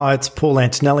Hi, it's Paul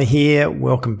Antonelli here.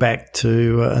 Welcome back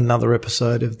to another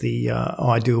episode of the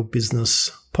Ideal Business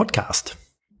Podcast.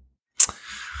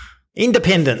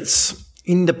 Independence.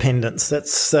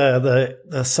 That's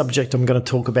the subject I'm going to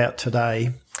talk about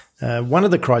today. One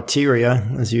of the criteria,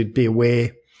 as you'd be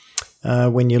aware,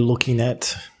 when you're looking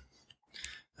at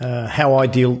how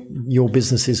ideal your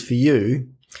business is for you,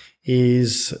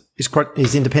 is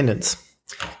independence.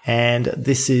 And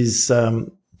this is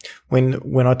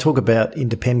when I talk about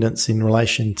independence in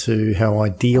relation to how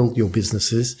ideal your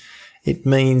business is, it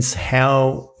means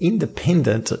how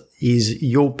independent is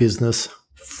your business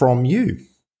from you,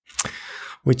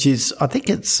 which is, I think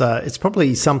it's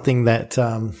probably something that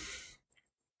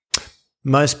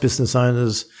most business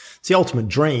owners, it's the ultimate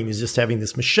dream, is just having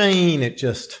this machine. It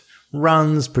just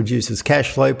runs, produces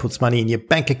cash flow, puts money in your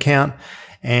bank account,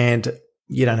 and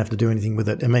you don't have to do anything with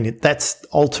it. I mean, that's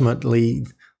ultimately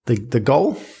the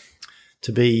goal,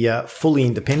 to be fully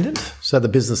independent. So the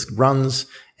business runs,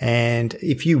 and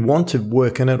if you want to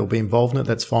work in it or be involved in it,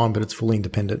 that's fine, but it's fully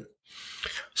independent.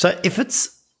 So if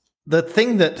it's the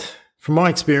thing that, from my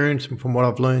experience and from what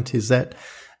I've learned, is that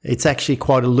it's actually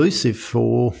quite elusive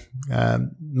for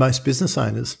most business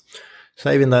owners.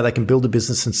 So even though they can build a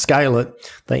business and scale it,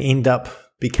 they end up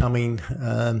becoming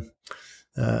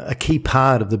a key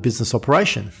part of the business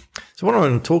operation. So what I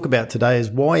want to talk about today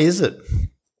is why is it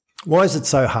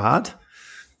so hard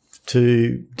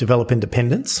to develop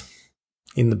independence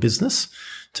in the business,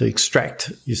 to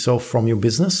extract yourself from your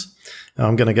business?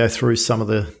 I'm going to go through some of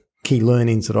the key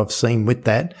learnings that I've seen with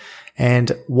that,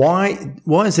 and why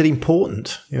is it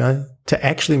important, to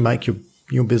actually make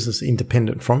your business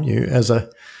independent from you as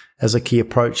a key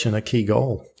approach and a key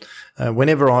goal.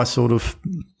 Whenever I sort of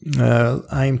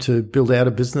aim to build out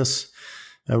a business,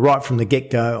 right from the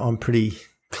get-go, I'm pretty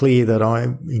clear that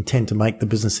I intend to make the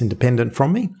business independent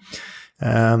from me.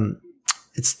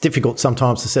 It's difficult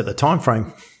sometimes to set the time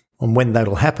frame on when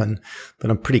that'll happen,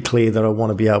 but I'm pretty clear that I want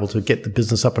to be able to get the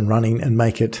business up and running and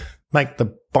make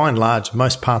the, by and large,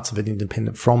 most parts of it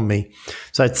independent from me.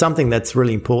 So it's something that's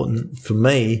really important for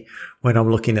me when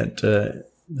I'm looking at a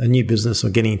new business or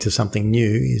getting into something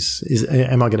new is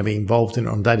am I going to be involved in it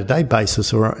on a day-to-day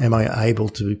basis, or am I able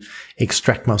to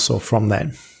extract myself from that?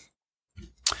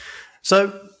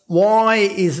 So why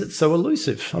is it so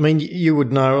elusive? I mean, you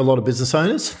would know a lot of business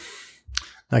owners.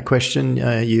 No question.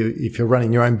 If you're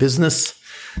running your own business,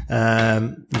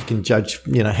 you can judge,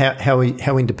 how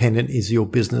independent is your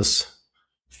business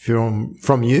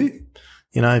from you.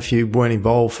 If you weren't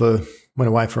involved went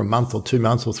away for a month or 2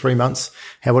 months or 3 months,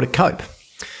 how would it cope?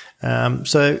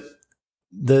 So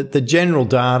the general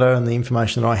data and the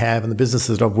information that I have and the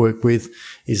businesses that I've worked with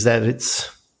is that it's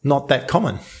not that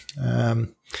common.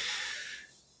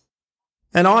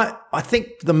 And I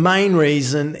think the main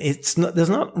reason, there's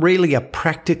not really a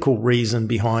practical reason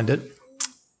behind it.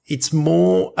 It's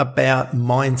more about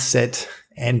mindset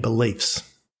and beliefs.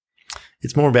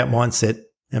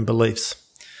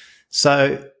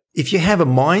 So if you have a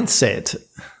mindset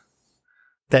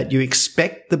that you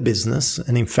expect the business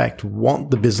and in fact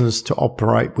want the business to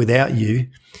operate without you,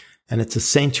 and it's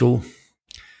essential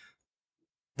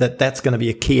that that's going to be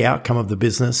a key outcome of the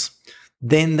business,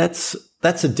 then that's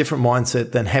a different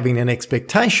mindset than having an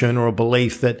expectation or a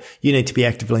belief that you need to be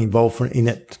actively involved in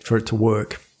it for it to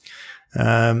work.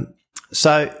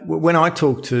 So when I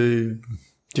talk to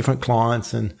different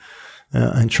clients and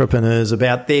entrepreneurs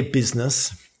about their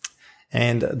business,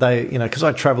 and they, because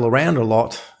I travel around a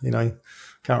lot,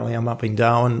 currently I'm up in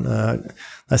Darwin,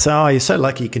 they say, "Oh, you're so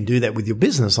lucky you can do that with your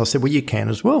business." I said, "Well, you can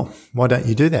as well. Why don't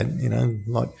you do that?"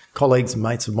 Like colleagues and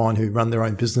mates of mine who run their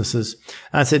own businesses.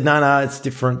 And I said, no, it's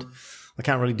different. I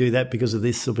can't really do that because of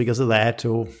this or because of that,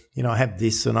 or, I have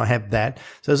this and I have that.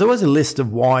 So there's always a list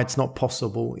of why it's not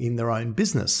possible in their own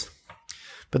business.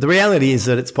 But the reality is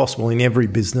that it's possible in every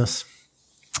business.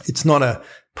 It's not a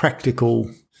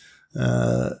practical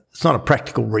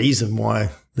reason why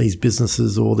these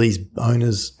businesses or these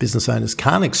business owners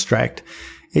can't extract.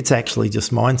 It's actually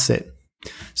just mindset.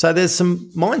 So there's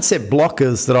some mindset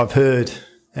blockers that I've heard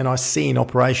and I see in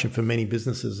operation for many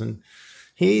businesses. And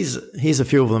here's a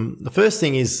few of them. The first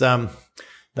thing is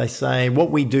they say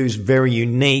what we do is very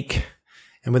unique,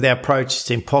 and with our approach,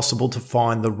 it's impossible to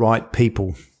find the right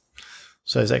people.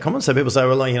 So is that common? So people say,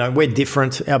 well, we're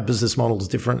different. Our business model is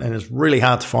different, and it's really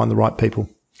hard to find the right people.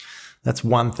 That's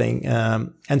one thing.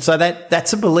 And so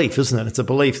that's a belief, isn't it? It's a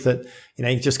belief that,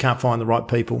 you just can't find the right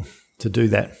people to do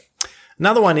that.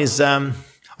 Another one is,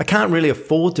 I can't really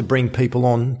afford to bring people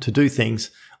on to do things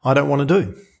I don't want to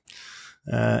do.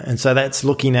 And so that's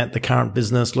looking at the current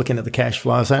business, looking at the cash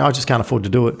flow, saying, I just can't afford to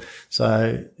do it.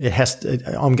 So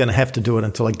I'm going to have to do it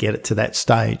until I get it to that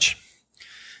stage.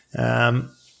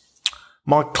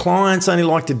 My clients only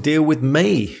like to deal with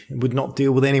me, would not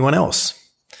deal with anyone else.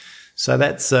 So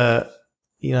that's,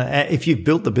 if you've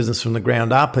built the business from the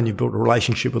ground up and you've built a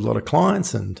relationship with a lot of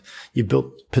clients and you've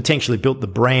potentially built the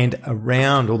brand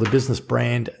around, or the business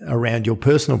brand around your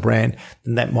personal brand,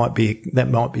 then that might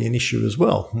be an issue as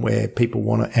well, where people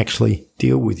want to actually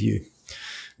deal with you.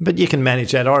 But you can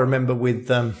manage that. I remember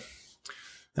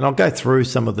and I'll go through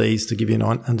some of these to give you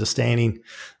an understanding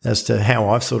as to how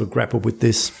I've sort of grappled with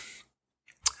this.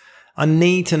 I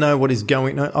need to know what is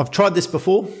going on. I've tried this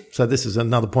before. So this is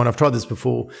another point. I've tried this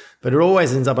before, but it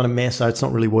always ends up in a mess. So it's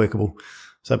not really workable.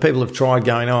 So people have tried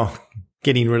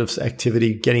getting rid of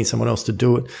activity, getting someone else to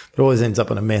do it, but it always ends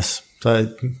up in a mess.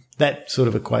 So that sort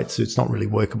of equates to it's not really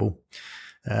workable.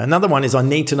 Another one is I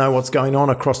need to know what's going on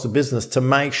across the business to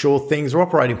make sure things are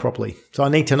operating properly. So I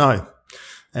need to know.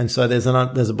 And so there's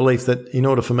a belief that in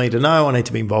order for me to know, I need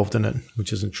to be involved in it,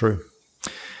 which isn't true.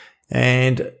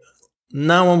 And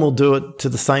no one will do it to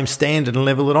the same standard and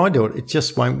level that I do it. It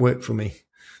just won't work for me.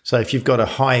 So if you've got a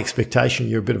high expectation,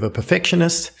 you're a bit of a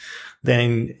perfectionist,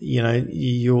 then,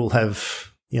 you'll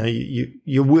have,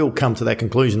 you will come to that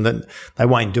conclusion that they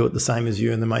won't do it the same as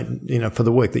you. And they may, for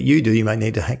the work that you do, you may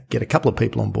need to get a couple of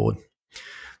people on board.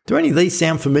 Do any of these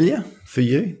sound familiar for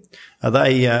you? Are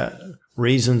they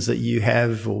reasons that you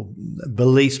have, or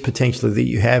beliefs potentially that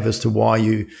you have as to why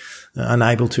you are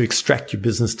unable to extract your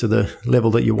business to the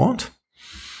level that you want?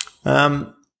 With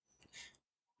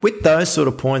those sort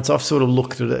of points, I've sort of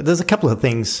looked at it. There's a couple of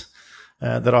things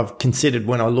that I've considered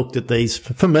when I looked at these.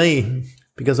 For me,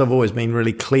 because I've always been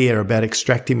really clear about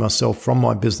extracting myself from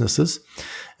my businesses,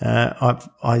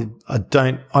 I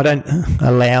don't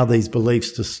allow these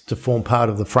beliefs to form part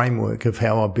of the framework of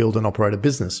how I build and operate a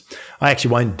business. I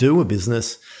actually won't do a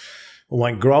business or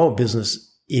won't grow a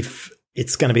business if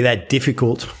it's going to be that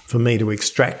difficult for me to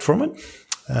extract from it.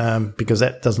 Because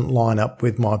that doesn't line up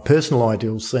with my personal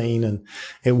ideal scene, and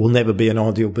it will never be an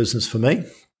ideal business for me.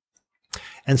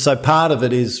 And so part of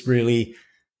it is really,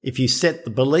 if you set the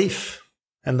belief,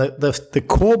 and the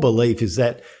core belief is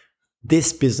that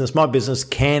my business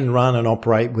can run and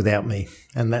operate without me,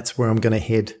 and that's where I'm going to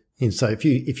head in. So if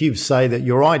you say that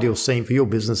your ideal scene for your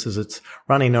business is it's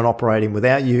running and operating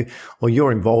without you, or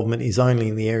your involvement is only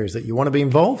in the areas that you want to be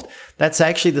involved, that's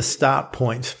actually the start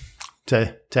point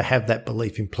to have that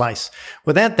belief in place.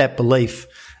 Without that belief,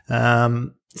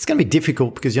 it's going to be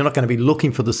difficult, because you're not going to be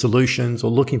looking for the solutions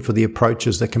or looking for the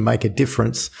approaches that can make a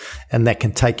difference and that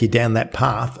can take you down that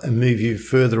path and move you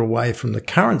further away from the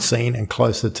current scene and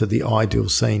closer to the ideal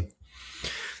scene.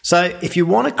 So if you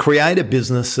want to create a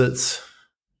business that's,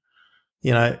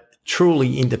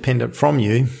 truly independent from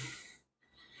you,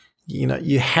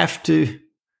 you have to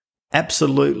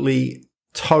absolutely,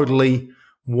 totally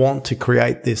want to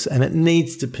create this, and it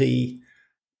needs to be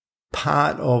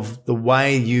part of the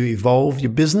way you evolve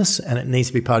your business, and it needs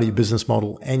to be part of your business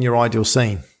model and your ideal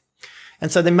scene.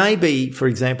 And so there may be, for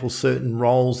example, certain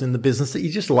roles in the business that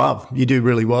you just love, you do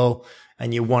really well,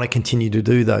 and you want to continue to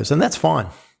do those, and that's fine.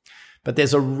 But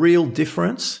there's a real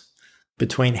difference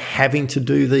between having to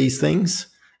do these things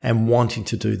and wanting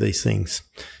to do these things.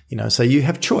 So you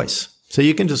have choice. So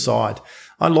you can decide,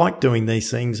 I like doing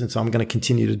these things, and so I'm going to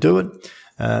continue to do it.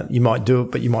 You might do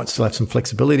it, but you might still have some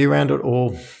flexibility around it.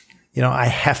 Or, I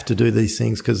have to do these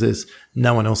things because there's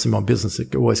no one else in my business.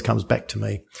 It always comes back to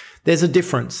me. There's a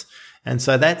difference. And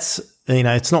so that's, they're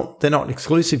not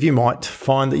exclusive. You might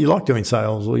find that you like doing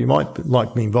sales, or you might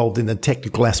like being involved in the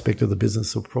technical aspect of the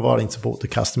business, or providing support to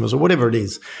customers, or whatever it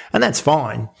is. And that's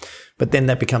fine. But then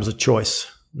that becomes a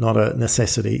choice, not a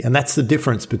necessity. And that's the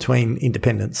difference between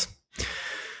independence.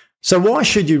 So why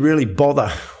should you really bother?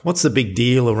 What's the big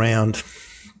deal around,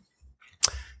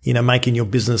 making your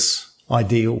business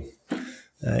ideal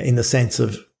in the sense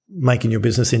of making your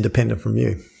business independent from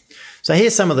you? So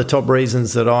here's some of the top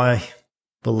reasons that I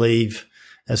believe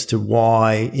as to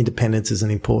why independence is an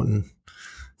important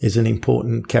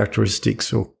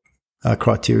characteristics or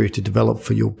criteria to develop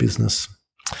for your business.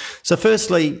 So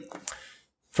firstly,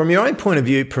 from your own point of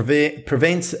view,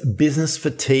 prevents business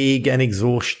fatigue and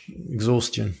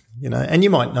exhaustion. And you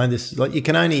might know this,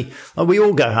 we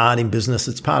all go hard in business.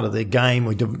 It's part of the game.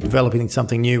 We're developing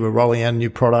something new. We're rolling out a new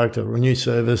product or a new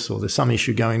service, or there's some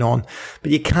issue going on,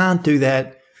 but you can't do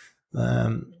that.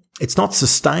 It's not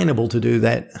sustainable to do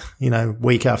that,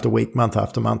 week after week, month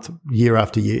after month, year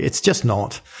after year. It's just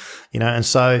not, and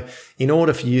so in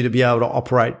order for you to be able to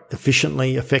operate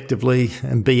efficiently, effectively,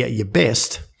 and be at your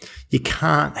best, you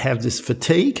can't have this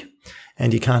fatigue,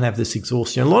 and you can't have this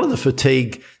exhaustion. A lot of the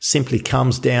fatigue simply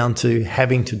comes down to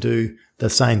having to do the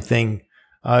same thing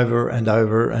over and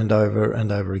over and over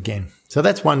and over again. So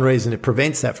that's one reason it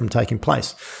prevents that from taking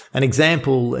place. An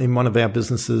example in one of our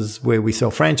businesses where we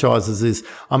sell franchises is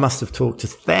I must have talked to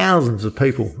thousands of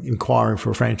people inquiring for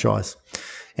a franchise.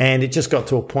 And it just got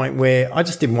to a point where I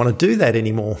just didn't want to do that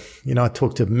anymore. You know, I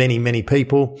talked to many, many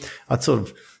people.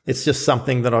 It's just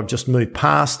something that I've just moved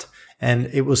past. And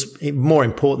it was more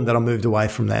important that I moved away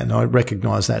from that. And I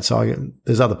recognize that. So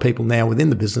there's other people now within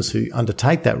the business who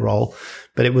undertake that role.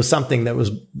 But it was something it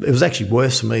was actually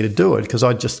worse for me to do it because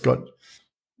I just got,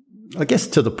 I guess,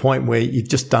 to the point where you've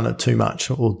just done it too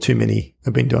much or too many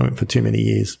have been doing it for too many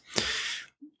years.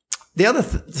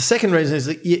 The second reason is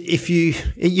that if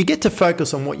you get to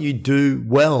focus on what you do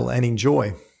well and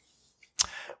enjoy.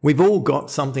 We've all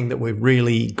got something that we're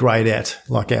really great at,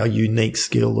 like our unique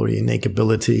skill or unique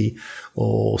ability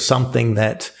or something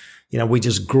that, you know, we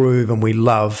just groove and we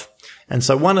love. And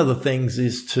so one of the things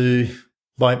is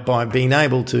by being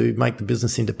able to make the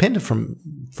business independent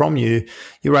from you,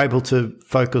 you're able to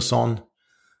focus on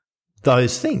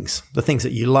those things, the things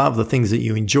that you love, the things that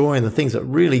you enjoy, and the things that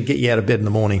really get you out of bed in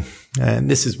the morning. And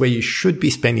this is where you should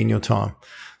be spending your time.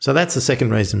 So that's the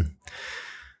second reason.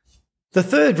 The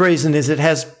third reason is it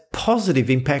has positive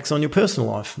impacts on your personal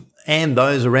life and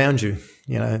those around you,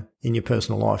 you know, in your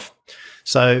personal life.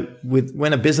 So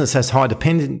when a business has high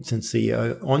dependency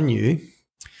on you,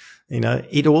 you know,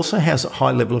 it also has a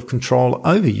high level of control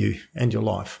over you and your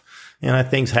life. You know,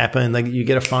 things happen, you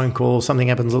get a phone call, something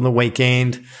happens on the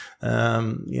weekend.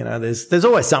 You know, there's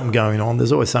always something going on.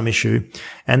 There's always some issue.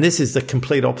 And this is the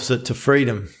complete opposite to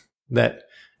freedom that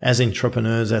as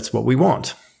entrepreneurs, that's what we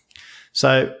want.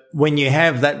 So when you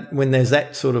have that, when there's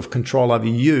that sort of control over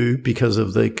you because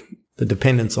of the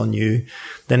dependence on you,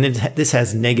 then this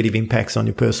has negative impacts on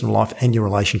your personal life and your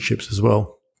relationships as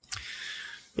well.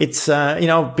 It's, you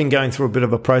know, I've been going through a bit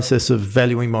of a process of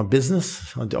valuing my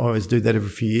business. I always do that every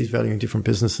few years, valuing different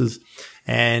businesses.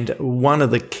 And one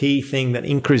of the key thing that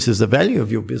increases the value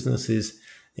of your business is,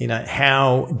 you know,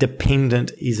 how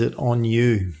dependent is it on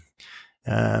you?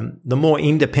 The more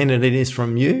independent it is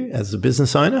from you as a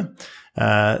business owner,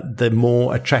 the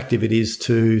more attractive it is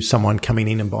to someone coming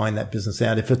in and buying that business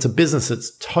out. If it's a business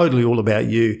that's totally all about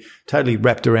you, totally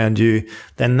wrapped around you,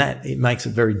 then it makes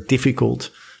it very difficult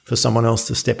for someone else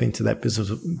to step into that business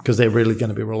because they're really going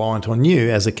to be reliant on you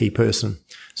as a key person.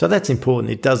 So that's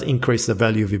important. It does increase the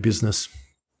value of your business.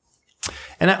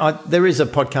 And there is a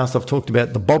podcast I've talked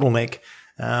about, the bottleneck.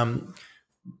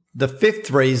 The fifth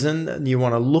reason you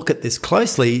want to look at this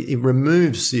closely, it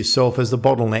removes yourself as the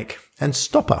bottleneck and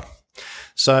stopper.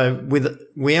 So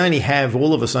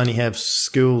all of us only have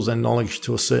skills and knowledge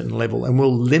to a certain level, and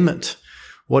we'll limit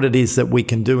what it is that we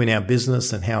can do in our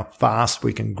business and how fast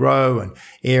we can grow and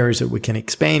areas that we can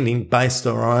expand in based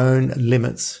on our own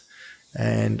limits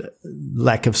and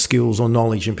lack of skills or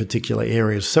knowledge in particular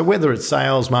areas. So whether it's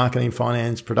sales, marketing,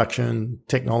 finance, production,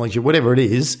 technology, whatever it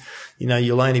is, you know,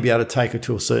 you'll only be able to take it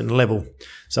to a certain level.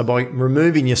 So by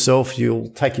removing yourself, you'll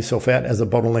take yourself out as a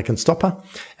bottleneck and stopper,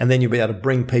 and then you'll be able to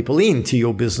bring people into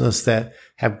your business that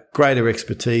have greater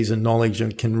expertise and knowledge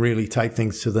and can really take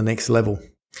things to the next level.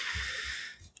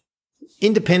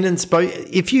 Independence,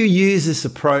 if you use this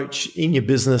approach in your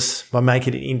business by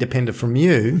making it independent from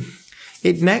you,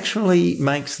 it naturally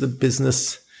makes the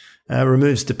business,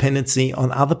 removes dependency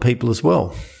on other people as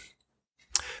well.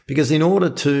 Because in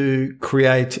order to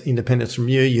create independence from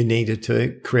you, you needed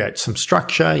to create some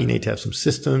structure, you need to have some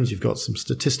systems, you've got some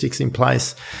statistics in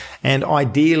place. And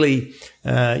ideally,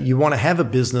 you want to have a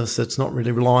business that's not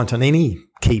really reliant on any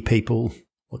key people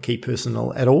or key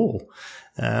personnel at all.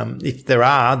 If there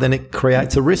are, then it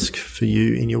creates a risk for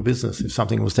you in your business. If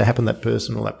something was to happen to that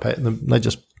person or they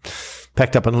just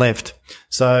packed up and left.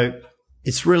 So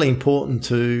it's really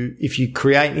important if you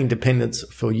create independence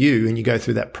for you and you go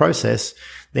through that process,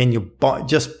 then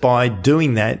just by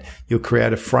doing that, you'll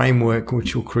create a framework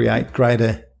which will create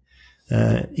greater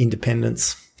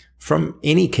independence from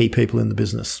any key people in the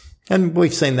business. And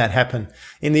we've seen that happen.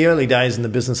 In the early days in the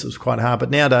business, it was quite hard. But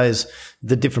nowadays,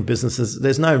 the different businesses,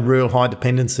 there's no real high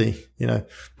dependency, you know,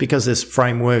 because there's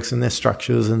frameworks and there's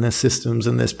structures and there's systems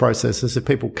and there's processes. If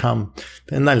people come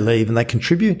and they leave and they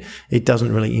contribute, it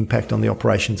doesn't really impact on the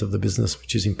operations of the business,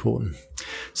 which is important.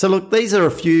 So look, these are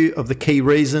a few of the key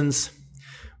reasons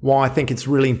why I think it's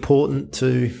really important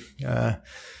to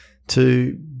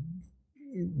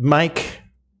make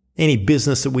any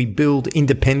business that we build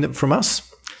independent from us.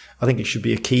 I think it should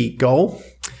be a key goal.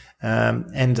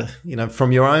 You know,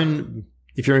 from your own,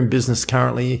 if you're in business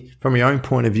currently, from your own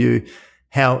point of view,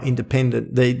 how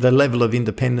independent, the level of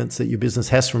independence that your business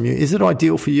has from you. Is it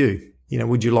ideal for you?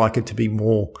 Would you like it to be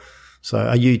more? So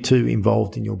are you too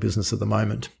involved in your business at the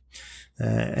moment?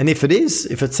 And if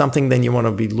it's something, then you want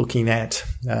to be looking at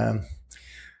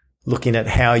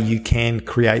how you can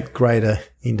create greater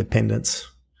independence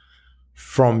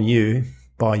from you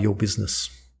by your business.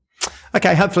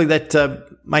 Okay, hopefully that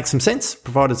makes some sense,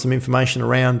 provided some information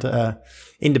around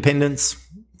independence.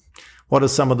 What are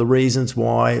some of the reasons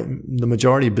why the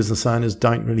majority of business owners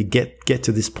don't really get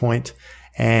to this point,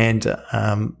 and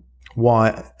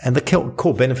why, and the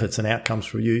core benefits and outcomes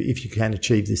for you if you can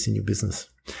achieve this in your business.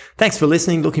 Thanks for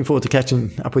listening. Looking forward to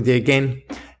catching up with you again.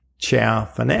 Ciao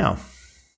for now.